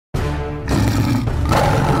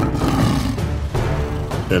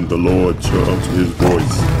And the Lord shall utter his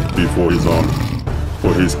voice before his army.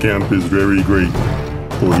 For his camp is very great,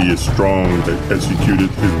 for he is strong that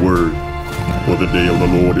executeth his word. For the day of the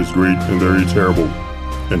Lord is great and very terrible,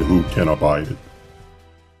 and who can abide it?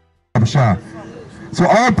 So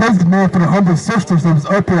all praises, man, for the humble sisters that was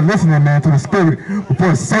up here listening, man, to the Spirit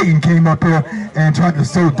before Satan came up here and tried to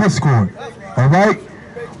sow discord. All right?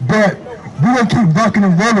 But we're going to keep rocking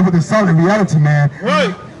and rolling with the solid reality, man.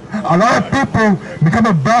 Right. A lot of people become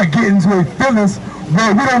about getting into their feelings.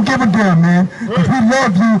 Well, we don't give a damn, man. Because we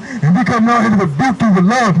love you, and we come out here to rebuke you with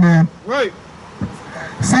love, man. Right.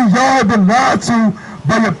 See, y'all have been lied to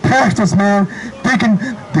by your pastors, man, thinking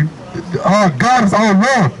God is all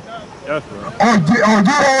love. That's right. Are you all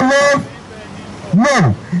love?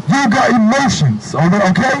 No. You got emotions,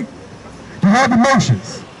 okay? You have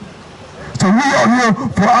emotions. So we are here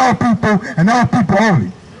for our people and our people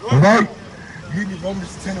only. All right? You give me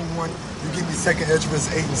Romans 10:1. You give me 2 Ezra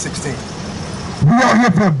 8:16. We are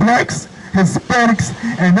here for the blacks, Hispanics,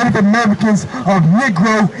 and Native Americans of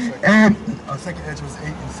Negro and 2 Ezra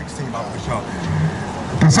 8:16. Y'all.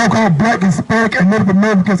 The so-called black, Hispanic, and Native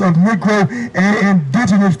Americans of Negro and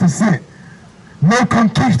indigenous descent. No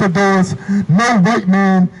conquistadors, no white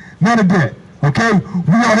man, none of that. Okay?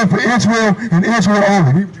 We are here for Israel and Israel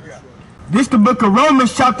only. This the book of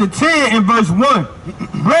Romans chapter 10 and verse 1.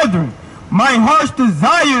 Brethren, my heart's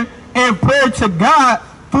desire and prayer to God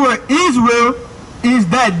for Israel is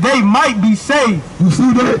that they might be saved. You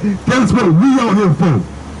see that? That's what we are here for.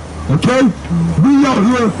 Okay? We are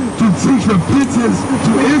here to teach repentance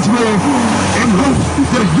to Israel and hope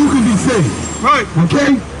that you can be saved. Right.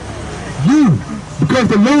 Okay? You. Because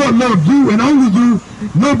the Lord loved you and only you,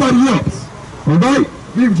 nobody else. Alright?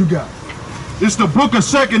 Read what you got. It's the book of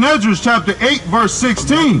 2 Ezra chapter 8 verse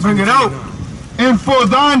 16. Bring it out. And for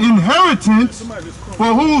thine inheritance,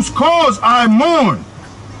 for whose cause I mourn,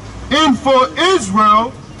 and for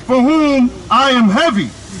Israel, for whom I am heavy.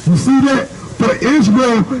 You see that? For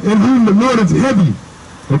Israel in whom the Lord is heavy.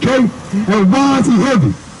 Okay? And why is he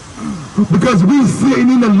heavy? Because we're sitting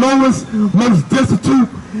in the lowest, most destitute,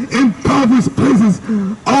 impoverished places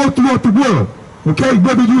all throughout the world. Okay?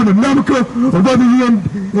 Whether you're in America or whether you're in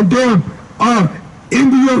damn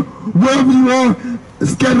India, wherever you are,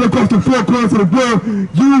 scattered across the four corners of the world,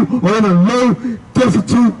 you are in a low,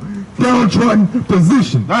 destitute, downtrodden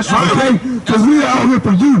position. That's right. Okay? Because we are out here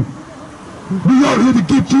for you. We are here to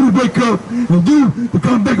get you to wake up and you to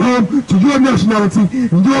come back home to your nationality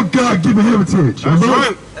and your God-given heritage. That's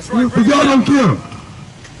right. That's right. But y'all don't care.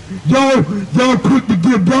 Y'all quick to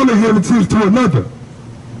give y'all a heritage to another.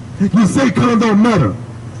 You say color don't matter.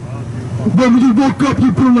 But when you woke up,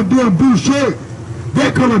 you put on a damn blue shirt.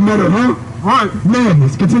 That color matter, huh? Right.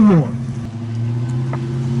 Madness. Continue on.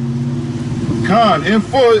 Con, and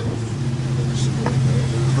for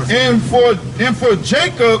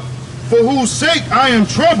Jacob, for whose sake I am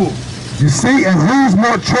troubled. You see, and who's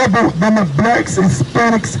more troubled than the blacks,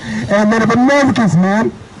 Hispanics, and Native Americans,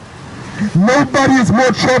 man? Nobody is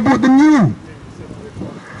more troubled than you.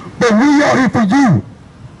 But we are here for you.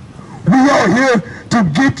 We are here to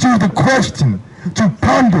get you the question, to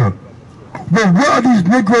ponder. Well, what are these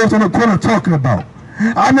Negroes on the corner talking about?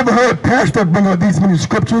 I never heard pastor bring out these many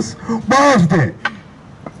scriptures. Why is that?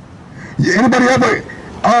 Anybody ever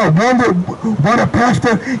wonder why the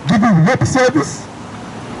pastor give you lip service?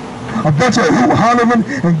 A bunch of hollering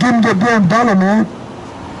and giving your damn dollar, man.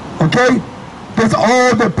 Okay? That's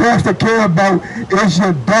all the pastor care about is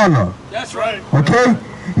your dollar. That's right. Okay?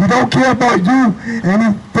 He don't care about you, and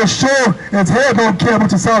he for sure as hell don't care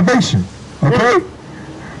about your salvation. Okay?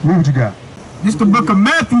 Read what you got. This the book of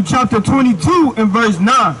Matthew chapter 22 and verse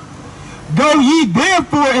 9. Go ye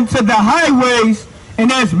therefore into the highways,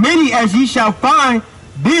 and as many as ye shall find,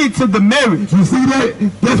 bid to the marriage. You see that?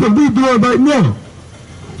 That's what we doing right now.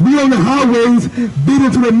 We on the highways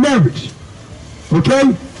bidding to the marriage.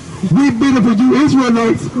 Okay? We bidding for you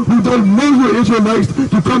Israelites who don't know you're Israelites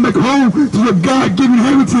to come back home to your God-given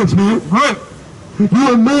heritage, man. Right.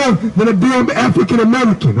 You're more than a damn African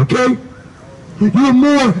American, okay? You're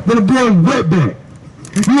more than a damn wetback.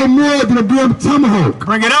 You're more than a damn tomahawk.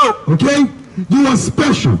 Bring it out. Okay? You are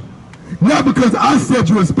special. Not because I said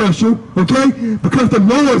you were special, okay? Because the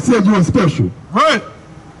Lord said you were special. Right.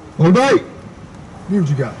 All right? Here's what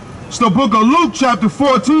you got. It's the book of Luke chapter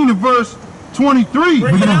 14 and verse 23.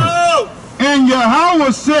 Bring it out. And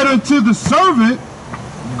Yahawah said unto the servant,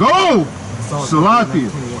 go, Salathia.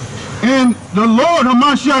 And the Lord,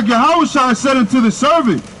 Hamashiach Yahawah said unto the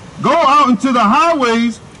servant, go out into the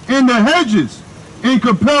highways and the hedges, and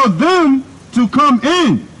compel them to come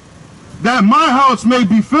in, that my house may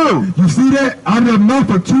be filled. You see that? Out of the mouth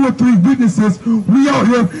of 2 or 3 witnesses, we out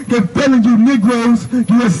here compelling you Negroes, you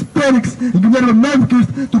Hispanics, and you Native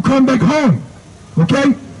Americans to come back home.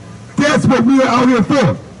 Okay? That's what we are out here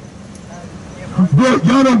for. But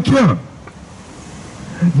y'all don't care.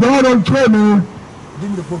 Y'all don't care, man. Give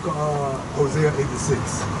me the book of Hosea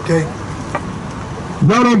 86, okay?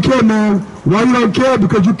 Y'all don't care, man. Why you don't care?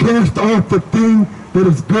 Because you cast off the thing that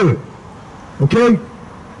is good. Okay?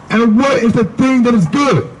 And what is the thing that is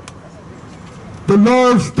good? The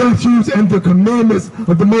laws, statutes, and the commandments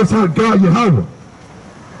of the Most High God, Yahawah.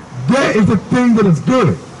 That is the thing that is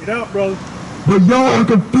good. Get out, brother. But y'all are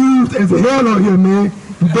confused as hell out here, man.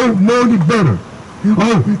 You don't know any better.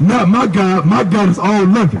 Oh, not my God. My God is all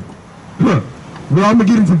loving. Look, well, I'm going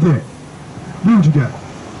to get into that. Read what you got.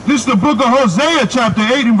 This is the book of Hosea, chapter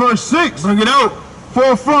 8 and verse 6. Bring it out.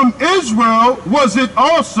 For from Israel was it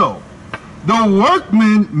also. The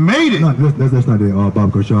workmen made it. No, that's not it,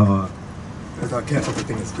 Bob, because y'all... That's our cast off the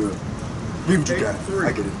thing that's good. Read what you got.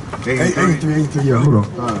 I get it. 83. 83, Yeah, hold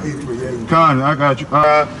on. 83, yeah. Con, I got you.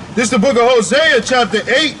 This is the book of Hosea, chapter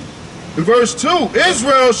 8 and verse 2.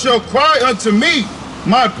 Israel shall cry unto me,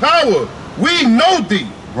 my power. We know thee.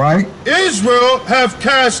 Right? Israel have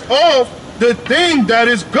cast off the thing that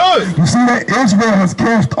is good. You see that Israel has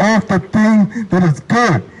cast off the thing that is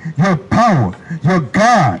good. Your power, your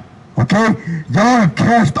God. Okay? Y'all have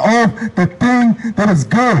cast off the thing that is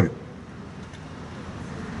good.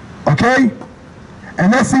 Okay?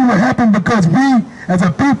 And let's see what happened because we, as a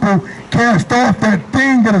people, cast off that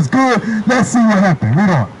thing that is good. Let's see what happened. Read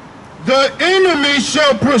on. The enemy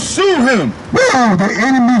shall pursue him. Whoa, the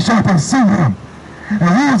enemy shall pursue him. And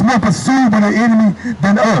who is more pursued by the enemy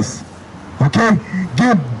than us? Okay?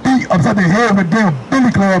 Get beat upside the head with a damn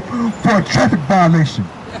billy club for a traffic violation.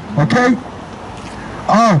 Okay?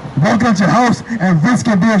 Walk out your house and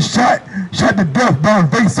risking being shot to death by a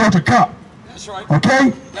fake soldier cop. That's right.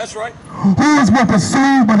 Okay? That's right. Who is more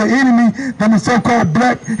pursued by the enemy than the so-called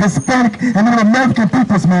black, Hispanic, and Native American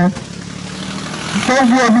peoples, man? Don't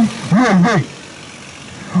worry, we'll wait.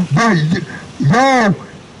 But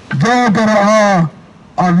y'all got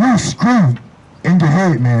a loose screw in your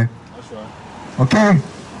head, man. That's right. Okay?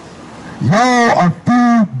 Y'all are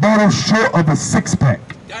few bottles short of a 6-pack.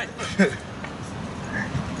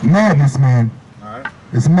 Madness, man. All right.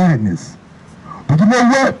 It's madness. But you know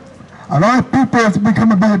what? A lot of people have been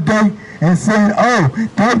coming by today and saying, oh,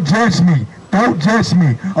 don't judge me. Don't judge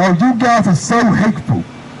me. Oh, you guys are so hateful.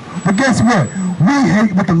 But guess what? We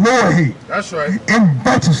hate what the Lord hates. That's right. In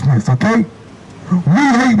righteousness, okay? We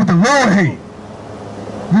hate what the Lord hates.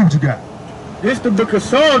 Read what you got. This is the book of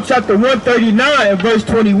Psalm, chapter 139 and verse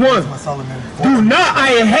 21. My Solomon. Do not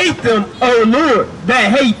I hate them, O Lord,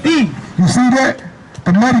 that hate thee. You see that?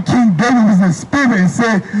 The mighty King David was in spirit and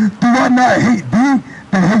said, do I not hate thee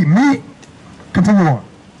that hate me? Continue on.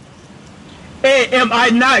 And am I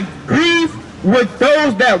not grieved with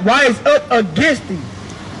those that rise up against thee?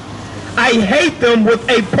 I hate them with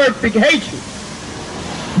a perfect hatred.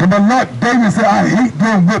 The Malak David said, I hate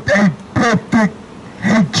them with a perfect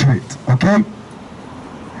hatred. Okay?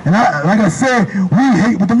 And like I said, we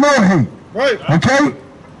hate what the Lord hate. Right. Okay?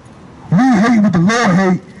 We hate what the Lord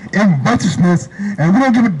hate in righteousness, and we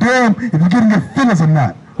don't give a damn if you're getting your feelings or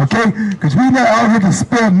not. Okay? Because we're not out here to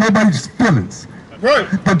spare nobody's feelings. Right.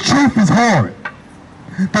 The truth is hard.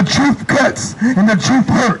 The truth cuts and the truth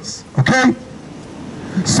hurts. Okay?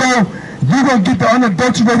 So you're gonna get the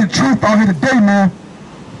unadulterated truth out here today, man.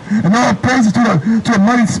 And all praises to the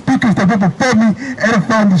mighty speakers that went before me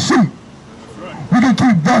edifying the sheep. We can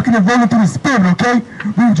keep rocking and rolling through the spirit, okay?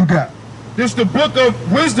 Read what you got. This is the book of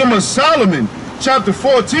Wisdom of Solomon, chapter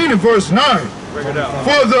 14 and verse 9. Bring it out.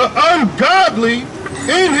 For the ungodly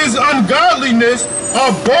in his ungodliness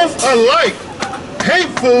are both alike,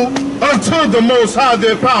 hateful unto the Most High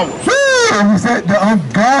their power. And we said the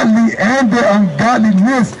ungodly and the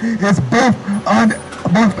ungodliness is both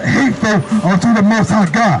hateful unto the Most High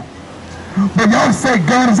God. But y'all say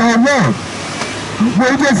God is all love.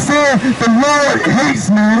 Well, it just said the Lord hates,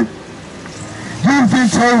 man. You've been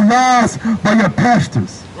told lies by your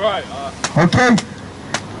pastors. Right. Okay?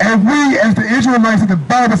 And we, as the Israelites that the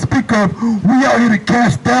Bible speak of, we out here to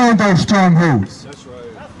cast down those strongholds. That's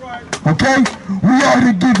right. That's right. Okay? We out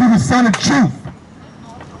here to give you the son of truth.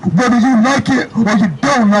 Whether you like it or you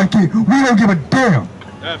don't like it, we don't give a damn.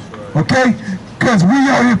 That's right. Okay? Because we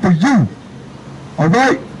out here for you.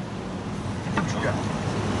 Alright?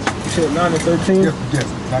 You said 9 and 13? Yes.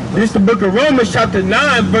 This is the book of Romans, chapter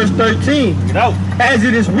 9, verse 13. Get out. As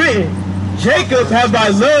it is written, Jacob have I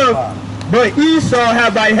loved, but Esau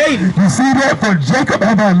have I hated. You see that? For Jacob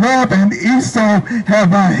have I loved and Esau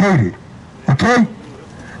have I hated. Okay?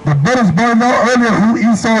 The brothers brought out earlier who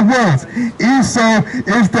Esau was. Esau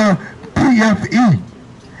is the PFE.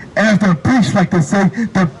 As the priests like to say,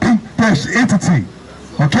 the pink flesh entity.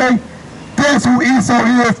 Okay? That's who Esau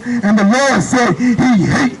is, and the Lord said he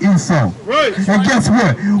hates Esau. Right. And guess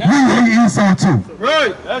what? We hate Esau too.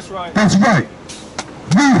 Right. That's right. That's right.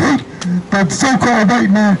 We hate the so-called white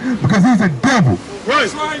man because he's a devil.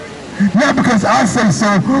 Right. Not because I say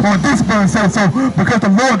so, or this man says so, because the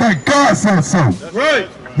Lord that God says so. Right.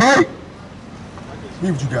 Right?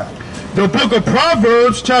 Read what you got. The book of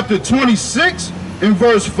Proverbs, chapter 26, and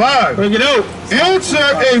verse 5. Bring it out. Answer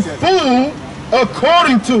a fool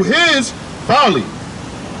according to his folly.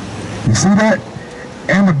 You see that?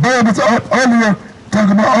 And the bird was up earlier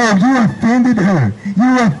talking about, oh, you offended her.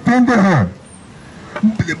 You offended her.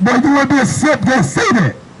 But you want to be a simp, just say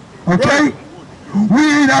that. Okay? Right. We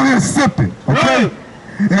ain't out here simping. Okay? Right.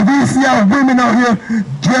 If we see our women out here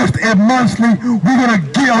dressed admonishingly, we're going to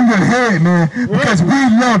get on your head, man, because we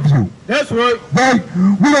love you. That's right. Right?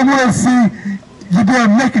 We don't want to see you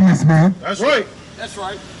damn nakedness, man. That's right. That's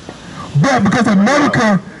right. But because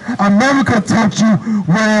America taught you,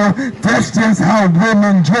 well, that's just how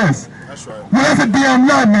women dress. That's right. Well, that's a damn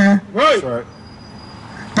lie, man. Right. That's right.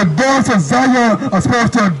 The daughters of Zion are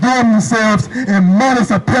supposed to adorn themselves in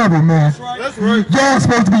modest apparel, man. That's right. Y'all are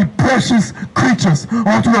supposed to be precious creatures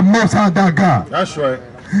unto the Most High thy God. That's right.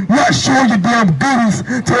 Not showing your damn goodies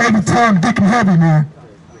till every time dick and heavy, man.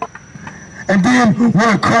 And then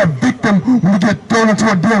want to cry victim when you get thrown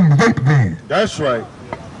into a damn rape van. That's right.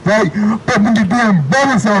 Right? But when your damn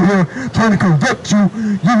brothers out here trying to correct you,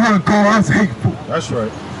 you want to call us hateful. That's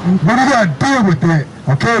right. But we gotta deal with that,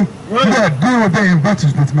 okay? We gotta deal with that in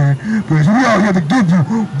righteousness, man. Because we out here to give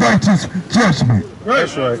you righteous judgment. Right.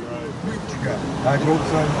 That's right.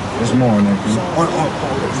 There's more on that.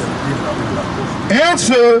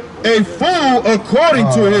 Answer a fool according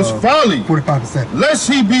to his folly, 45%. lest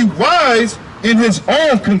he be wise in his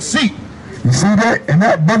own conceit. You see that? And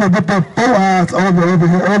that brother with the 4 eyes over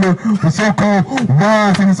here earlier was so-called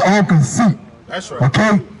wise in his own conceit. That's right.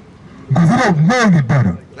 Okay? Because he don't know any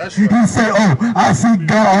better. That's right. He say, oh, I see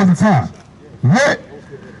God all the time. What?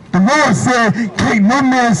 The Lord said, can't no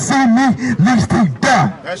man see me lest he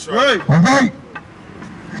die. That's right. All right?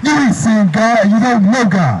 You ain't seen God and you don't know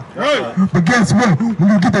God. Right. But guess what? When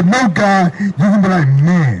you get to know God, you can be like,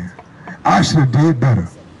 man, I should have did better.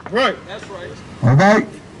 Right. That's right. All right?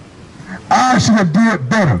 I should have did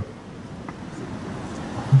better.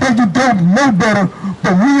 But you don't know better,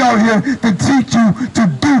 but we out here to teach you to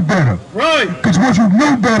do better. Right. Because once you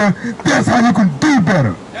know better, that's how you can do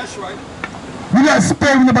better. That's right. We're not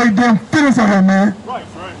sparing nobody damn feelings on here, man. Right.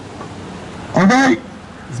 Right. All right?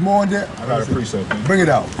 There's more on that. I got a precept. Bring it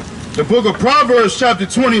out. The book of Proverbs, chapter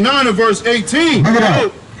 29 and verse 18. Bring it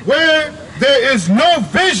out. Where there is no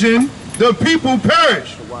vision, the people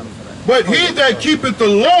perish. But he that keepeth the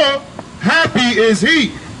law, happy is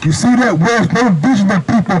he. You see that? Where's no vision that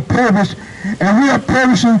people perish, and we are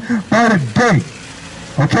perishing by the day.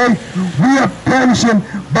 Okay? We are perishing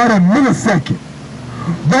by the millisecond.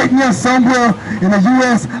 Right now, somewhere in the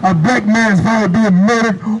U.S., a black man is probably being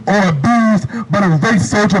murdered or abused by the race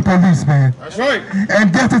soldier policeman. That's right.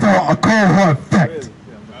 And that's just a cold hard fact.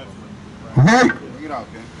 Right?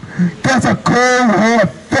 That's a cold hard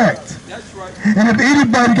fact. That's right. And if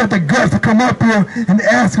anybody got the guts to come up here and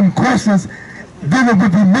ask him questions dealing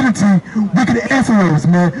with humility, we can answer those,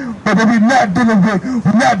 man. But we're not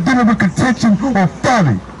dealing with contention or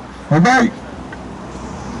folly. Alright?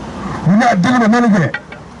 We're not dealing with none of that.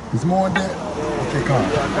 There's more on that. Okay, come.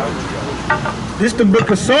 This the book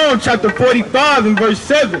of Psalms, chapter 45 and verse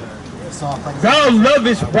 7. Thou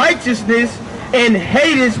lovest righteousness and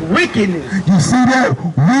hatest wickedness. You see that?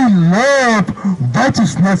 We love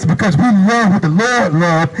righteousness because we love what the Lord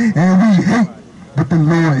loved, and we hate what the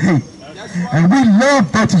Lord hates. And we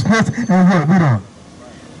love righteousness, and what we don't.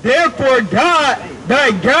 Therefore God,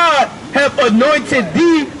 thy God, hath anointed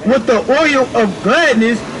thee with the oil of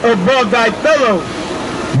gladness above thy fellows.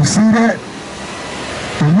 You see that?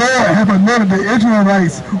 The Lord have anointed the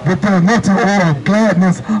Israelites with the anointing oil of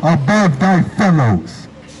gladness above thy fellows.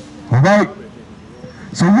 Alright?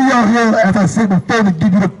 So we are here, as I said before, to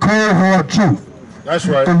give you the cold hard truth. That's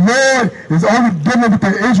right. The Lord is only dealing with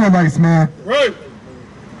the Israelites, man. Right.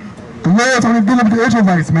 The Lord's only dealing with the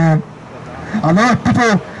Israelites, man. A lot of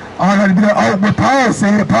people are going to be like, oh, what Paul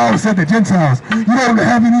said the Gentiles. You don't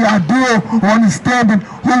have any idea or understanding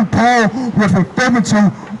who Paul was referring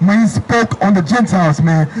to when he spoke on the Gentiles,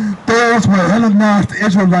 man. Those were Hellenized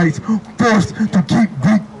Israelites forced to keep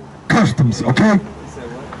Greek customs, okay?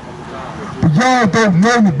 But y'all don't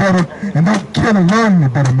know any better and don't care to learn any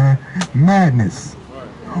better, man. Madness.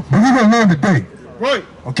 But we're going to learn today. Right.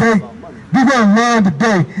 Okay? We're going to learn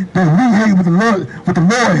today that we hate what the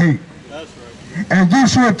Lord hate. That's right. And you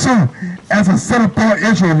should too, as a set-apart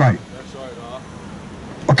Israelite. That's right,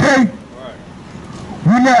 Okay? Right.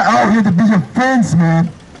 We're not out here to be your friends, man.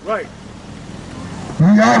 Right.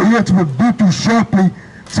 We out here to rebuke you sharply,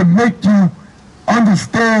 to make you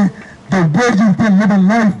understand the way you've been living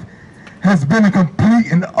life has been a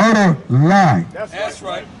complete and utter lie. That's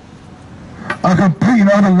right. A complete and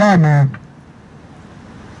utter lie, man.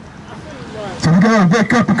 So we gotta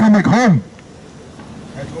wake up and come back home.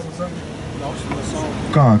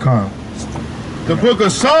 Come on. The book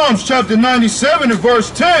of Psalms, chapter 97 and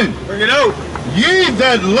verse 10. Bring it out. Ye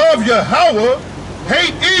that love Yahawah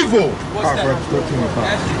hate evil.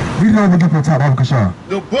 We know we're getting on top of Kasha.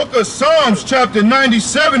 The book of Psalms, chapter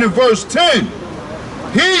 97 and verse 10.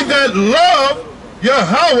 He that love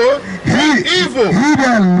Yahawah hate evil. He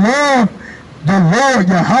that love the Lord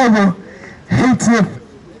Yahawah hateth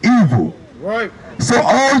evil. Right. So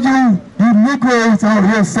all you Negroes out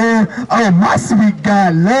here saying, oh, my sweet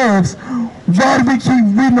God loves, why do we keep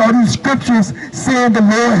reading all these scriptures saying the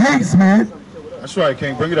Lord hates, man? That's right,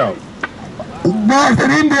 King. Bring it out. Why is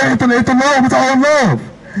that in there if the Lord was all love?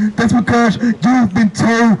 That's because you've been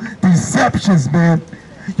told deceptions, man.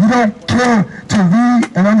 You don't care to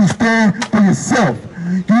read and understand for yourself.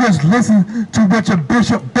 You just listen to what your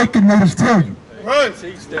bishop baconators tell you. Right.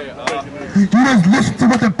 Teach that. You just listen to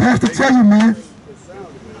what the pastor tell you, man.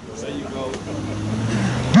 There you go.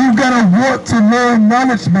 You gotta want to learn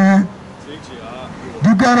knowledge, man. Teach it.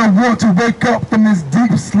 You gotta want to wake up from this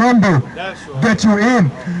deep slumber That's right. that you're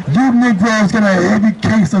in. You Negroes got a heavy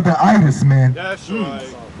case of the itis, man. That's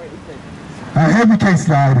right. A heavy case of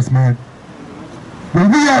the itis, man. Well,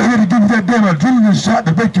 we out here to give you that damn adrenaline shot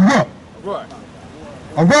to wake you up. Right.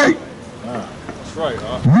 All right? That's right.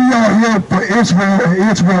 We are here for Israel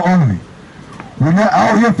and Israel only. We're not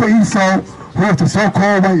out here for Esau, who is the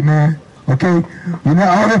so-called white man. Okay? We're not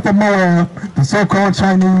out here for Moab, the so-called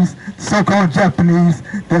Chinese, the so-called Japanese,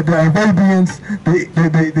 the Arabians, the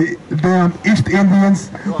damn East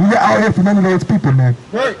Indians. We're not out here for none of those people, man.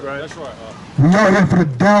 Right. That's right. We're out here for the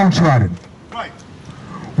downtrodden. Right.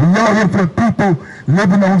 We're out here for the people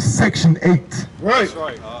living on Section 8. Right. That's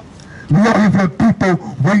right. We're out here for the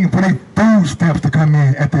people waiting for their food stamps to come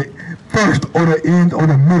in at the first or the end or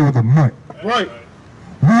the middle of the month. Right.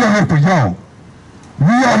 We are here for y'all. We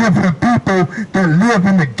are here for the people that live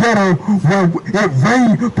in the ghetto where it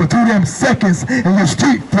rained for 2 damn seconds and your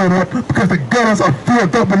street filled up because the gutters are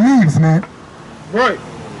filled up with leaves, man. Right.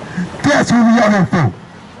 That's who we are here for.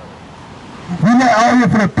 We're not out here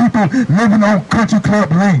for the people living on Country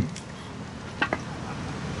Club Lane.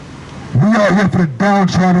 We are here for the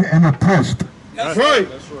downtrodden and oppressed. That's right.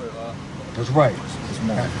 That's right. That's right.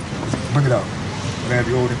 Bring it out. Man,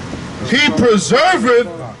 you hold it. He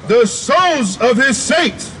preserveth the souls of his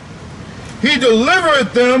saints. He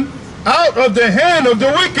delivereth them out of the hand of the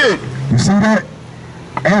wicked. You see that?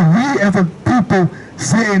 And we as a people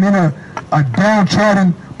sitting in a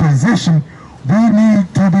downtrodden position, we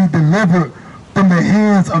need to be delivered from the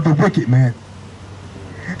hands of the wicked, man.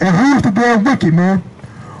 And who's the damn wicked, man?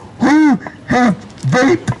 Who have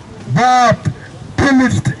raped, robbed,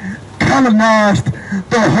 pillaged, colonized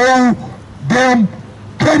the whole damn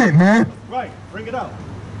planet, man? Right. Bring it out.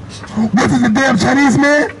 Was it the damn Chinese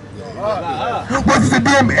man? Was it the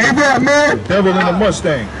damn Arab man? Devil in a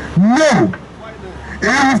Mustang. No.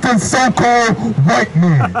 It was the so-called white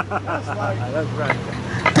man.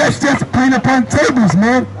 That's just plain upon tables,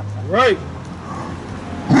 man. Right.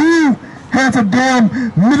 Who has a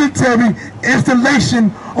damn military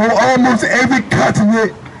installation on almost every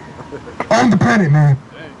continent on the planet, man?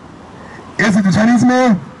 Is it the Chinese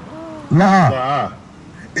man? Nah.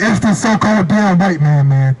 It's the so-called damn white man,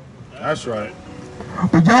 man. That's right.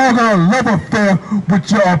 But y'all got a love affair with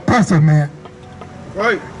your oppressor, man.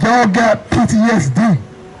 Right. Y'all got PTSD,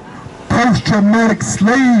 post-traumatic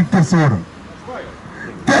slave disorder.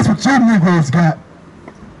 That's what you Negroes got.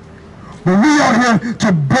 But we are here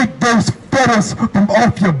to break those fetters from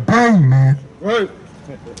off your brain, man. Right.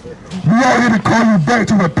 We are here to call you back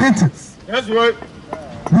to repentance. That's right.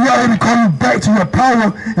 We are here to call you back to your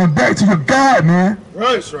power and back to your God, man.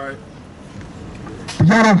 Right. That's right. But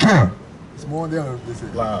y'all don't care. It's more than this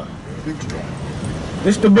is. Wow.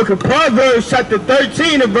 This is the book of Proverbs, chapter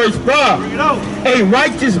 13 and verse 5. A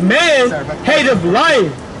righteous man hateth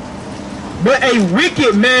lying, but a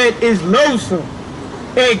wicked man is loathsome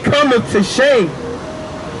and cometh to shame.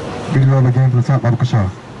 Read it over again from the top, Baba Kasha.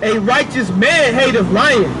 A righteous man hateth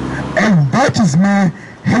lying. A righteous man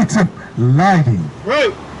hateth lying.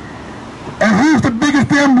 Right. And who's the biggest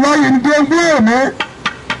damn liar in the damn world, man?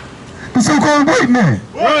 The so-called white man.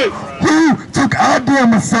 Right. Who took our damn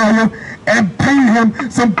Messiah and painted him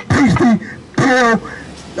some pasty, pale,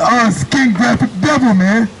 skin graphic devil,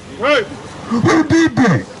 man? Right. Who did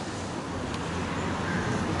that?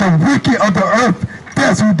 The wicked of the earth.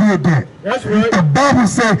 That's who did that. That's right. The Bible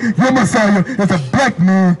says your Messiah is a black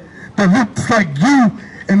man that looks like you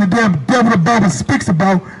and the damn devil the Bible speaks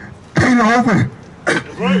about painted over him,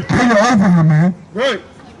 man. Right.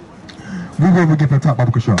 We will get to the top,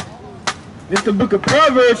 Bible Control. It's the book of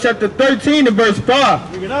Proverbs, chapter 13 and verse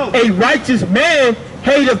 5. A righteous man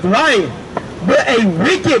hateth lying, but a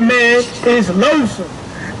wicked man is loathsome.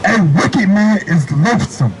 A wicked man is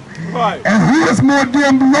loathsome. Right. And who is more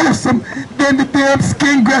damn loathsome than the damn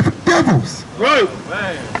skin graphic devils? Right.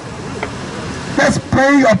 That's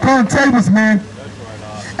plain upon tables, man.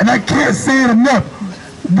 And I can't say it enough.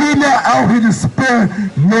 We're not out here to spare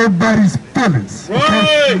nobody's feelings. Okay?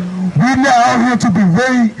 Right. We're not out here to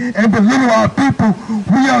berate and belittle our people.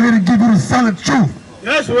 We're out here to give you the solid truth.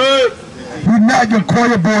 That's right. We're not your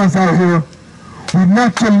choir boys out here. We're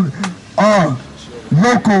not your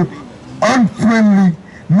local, unfriendly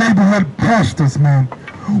neighborhood pastors, man.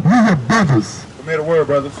 We're your brothers. Come here, the word,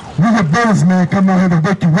 brothers. We're your brothers, man, come out here to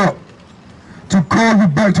wake you up. To call you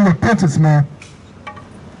back to repentance, man.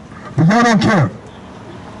 But y'all don't care.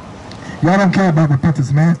 Y'all don't care about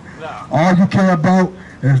repentance, man. All you care about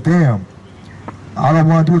is damn. All I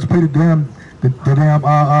want to do is play the damn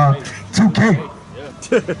 2K.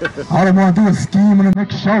 All I want to do is scheme on the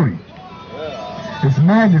next shorty. It's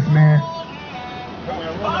madness, man. Roll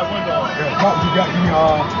that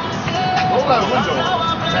window. Roll that window.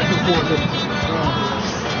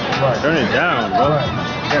 Turn it down, bro.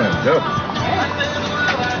 Yeah, go.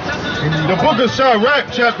 The book of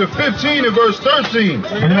Sirach, chapter 15 and verse 13.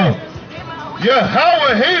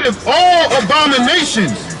 Yahawah hateth all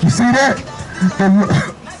abominations. You see that?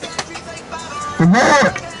 The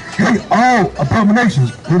Lord hate all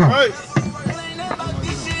abominations. You know. Right.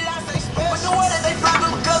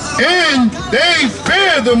 And they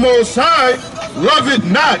fear the Most High, love it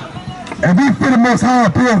not. And we fear the Most High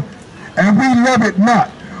up here, and we love it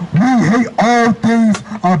not. We hate all things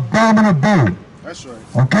abominable. That's right.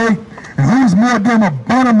 Okay? And who's more damn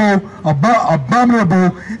abominable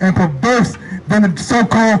and perverse than the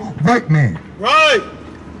so-called white man? Right.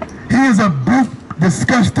 He is a brute,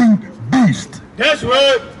 disgusting beast. That's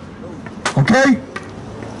right. Okay?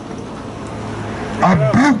 A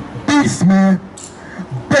brute beast, man.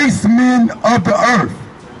 Base men of the earth.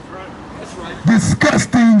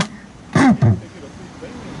 Disgusting people.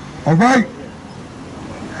 Alright?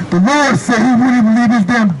 The Lord said he wouldn't even leave his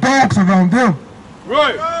damn dogs around them.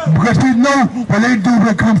 Right. Because we know what they do when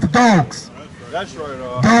it comes to dogs. That's right.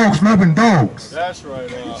 Dogs loving dogs. That's right.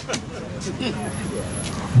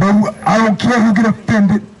 But I don't care who get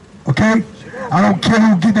offended, okay? I don't care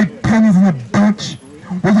who get their pennies in a bunch.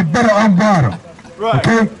 Well, you better unwrite them,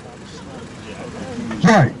 okay?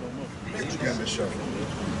 Right.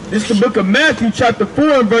 This is the book of Matthew, chapter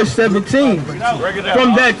 4 and verse 17. From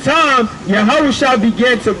that time, Yahawah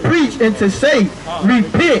began to preach and to say,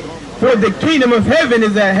 repent, for the kingdom of heaven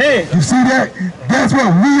is at hand. You see that? That's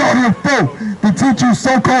what we are here for. To teach you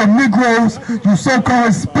so-called Negroes, you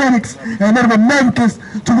so-called Hispanics, and Native Americans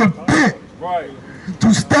to repent. Right.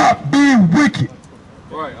 To stop being wicked.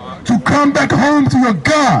 Right. To come back home to your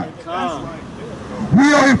God.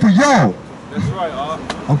 We are here for y'all. That's right.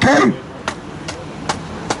 Okay?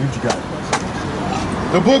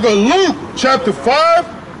 The book of Luke, chapter 5,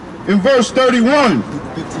 and verse 31.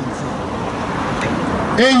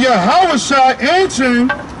 And Yahawah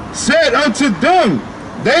answering said unto them,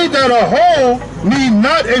 they that are whole need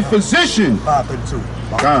not a physician, but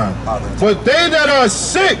they that are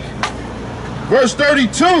sick. Verse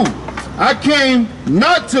 32, I came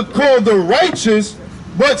not to call the righteous,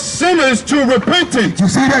 but sinners to repentance. You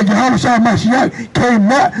see that? Yahawah Mashiach came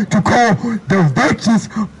not to call the righteous,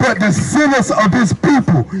 but the sinners of his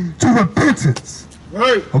people to repentance.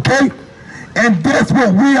 Right. Okay? And that's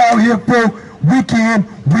what we out here for, week in,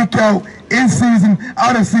 week out, in season,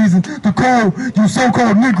 out of season, to call you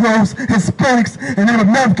so-called Negroes, Hispanics, and Native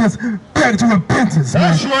Americans back to repentance,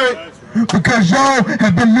 man. That's right. Because y'all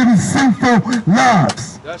have been living sinful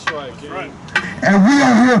lives. That's right, King. And we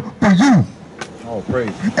are here for you. Oh,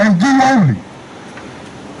 praise. And you only.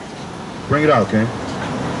 Bring it out, King.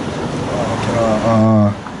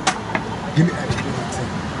 Give me Acts 3:19.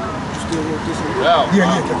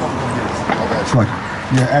 That's right.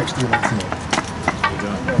 Yeah, Acts 3:19.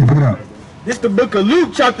 Yeah, bring it out. This is the book of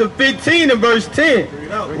Luke, chapter 15 and verse 10.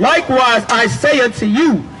 Likewise, I say unto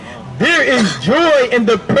you, there is joy in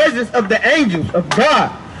the presence of the angels of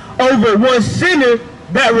God over one sinner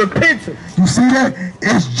that repenteth. You see that?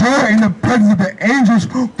 It's joy in the presence of the angels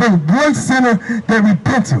for one sinner that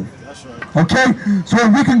repenteth. Okay? So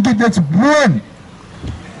if we can get this one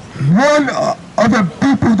of the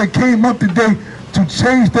people that came up today to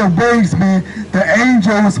change their ways, man, the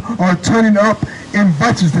angels are turning up in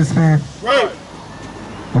righteousness, man. Right.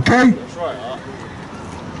 Okay? That's right.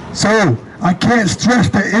 So I can't stress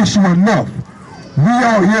the issue enough. We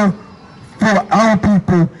out here for our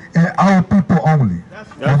people and our people only.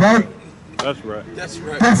 All right? That's right. That's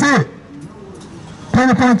right. That's it. Plain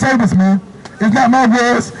upon the tables, man. It's not my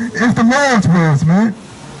words, it's the Lord's words, man.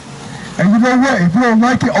 And you know what? If you don't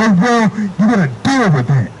like it, oh well, you gotta deal with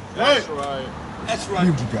that. Right. That's right.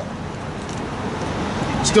 Here you go.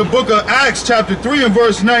 It's the book of Acts chapter 3 and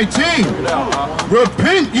verse 19.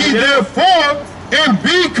 Repent ye therefore and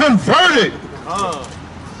be converted.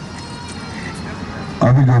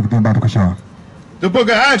 I'll read everything about the Qashan. The book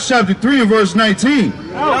of Acts chapter 3 and verse 19.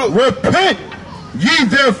 Repent ye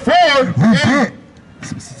therefore Repent.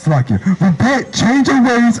 Slack you. Repent, change your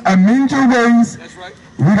ways, amend your ways. That's right.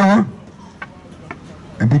 Read on.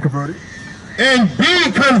 And be converted. and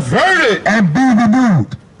be converted. And be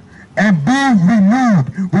renewed. And be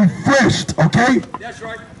renewed. Refreshed, okay? That's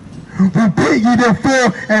right. Repent ye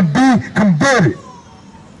therefore and be converted.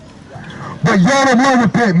 But y'all don't want to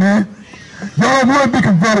repent, man. Y'all don't want to be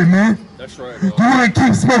converted, man. That's right. You want to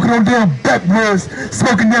keep smoking on damn backwoods,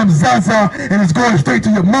 smoking damn Zaza, and it's going straight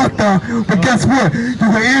to your mouth. But guess what? You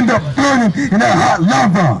will end up burning in that hot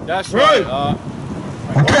lava. That's right.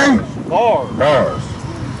 Okay? Bars.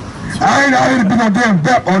 I ain't out here to be no damn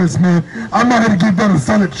rap artist, man. I'm out here to give them the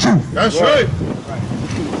solid truth. That's right.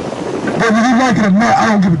 Whether you like it or not, I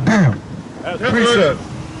don't give a damn. Precept.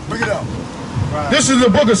 Bring it up. This is the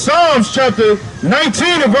book of Psalms, chapter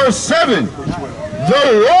 19 and verse 7.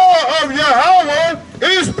 The law of Yahawah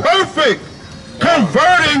is perfect,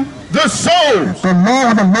 converting the soul. The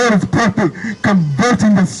law of the Lord is perfect,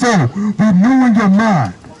 converting the soul, renewing your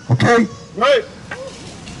mind, okay? Right.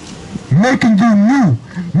 Making you new,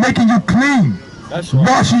 making you clean,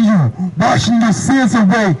 washing your sins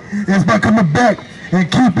away is by coming back and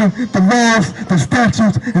keeping the laws, the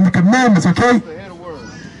statutes, and the commandments, okay?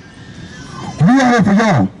 We are here for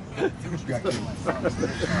y'all.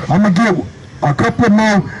 I'm going to get a couple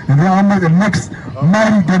more, and then I'm going to the next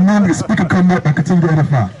mighty dynamic speaker come up and continue to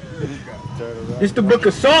edify. It's the book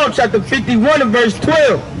of Psalms, chapter 51 and verse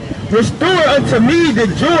 12. Restore unto me the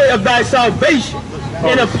joy of thy salvation,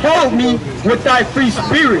 and uphold me with thy free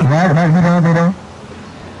spirit. Right, read on.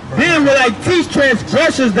 Then will I teach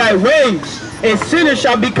transgressors thy ways, and sinners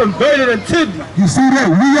shall be converted unto thee. You see that?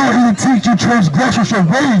 We are here to teach you transgressors your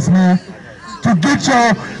ways, man. To get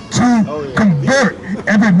y'all to convert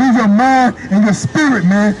and renew your mind and your spirit,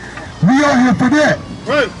 man. We are here for that.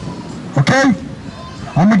 Right. Okay?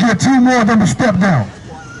 I'm going to get two more of them to step down.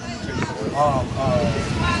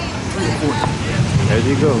 There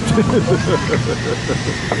you go.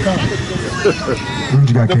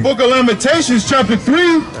 The book of Lamentations, chapter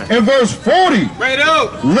 3 and verse 40. Bring it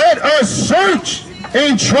up. Let us search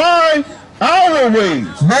and try our ways.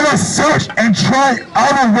 Let us search and try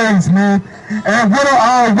our ways, man. And what are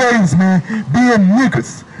our ways, man? Being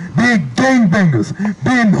niggas, being gangbangers,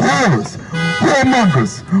 being whores,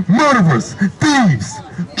 whoremongers, murderers, thieves,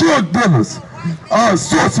 drug dealers,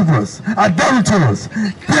 sorcerers, idolaters.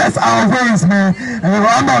 That's our ways, man. And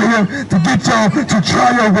I'm out here to get y'all to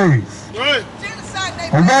try your ways. Right.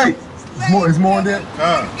 All right? It's more than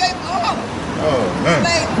that. Oh, man.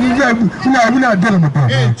 We're not dealing with that,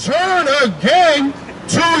 man. And turn again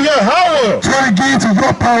to Yahawah. Turn again to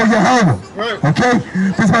your power, Yahawah. Right. Okay?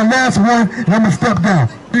 This is my last one, and I'm going to step down.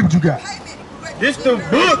 See what you got. This the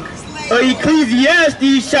book of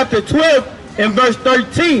Ecclesiastes, chapter 12 and verse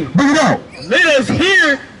 13. Bring it out. Let us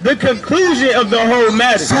hear the conclusion of the whole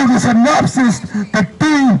matter. So the synopsis, the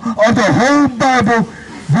theme of the whole Bible,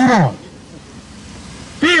 read on.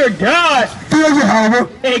 Fear God Fear Yahawah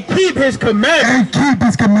and keep his commandments, and keep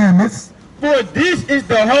his commandments, for this is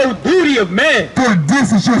the whole duty of man. for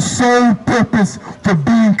this is your sole purpose for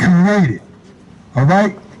being created. All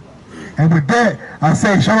right? And with that, I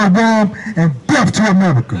say shalom and death to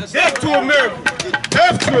America. Death to America.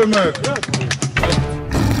 Death to America.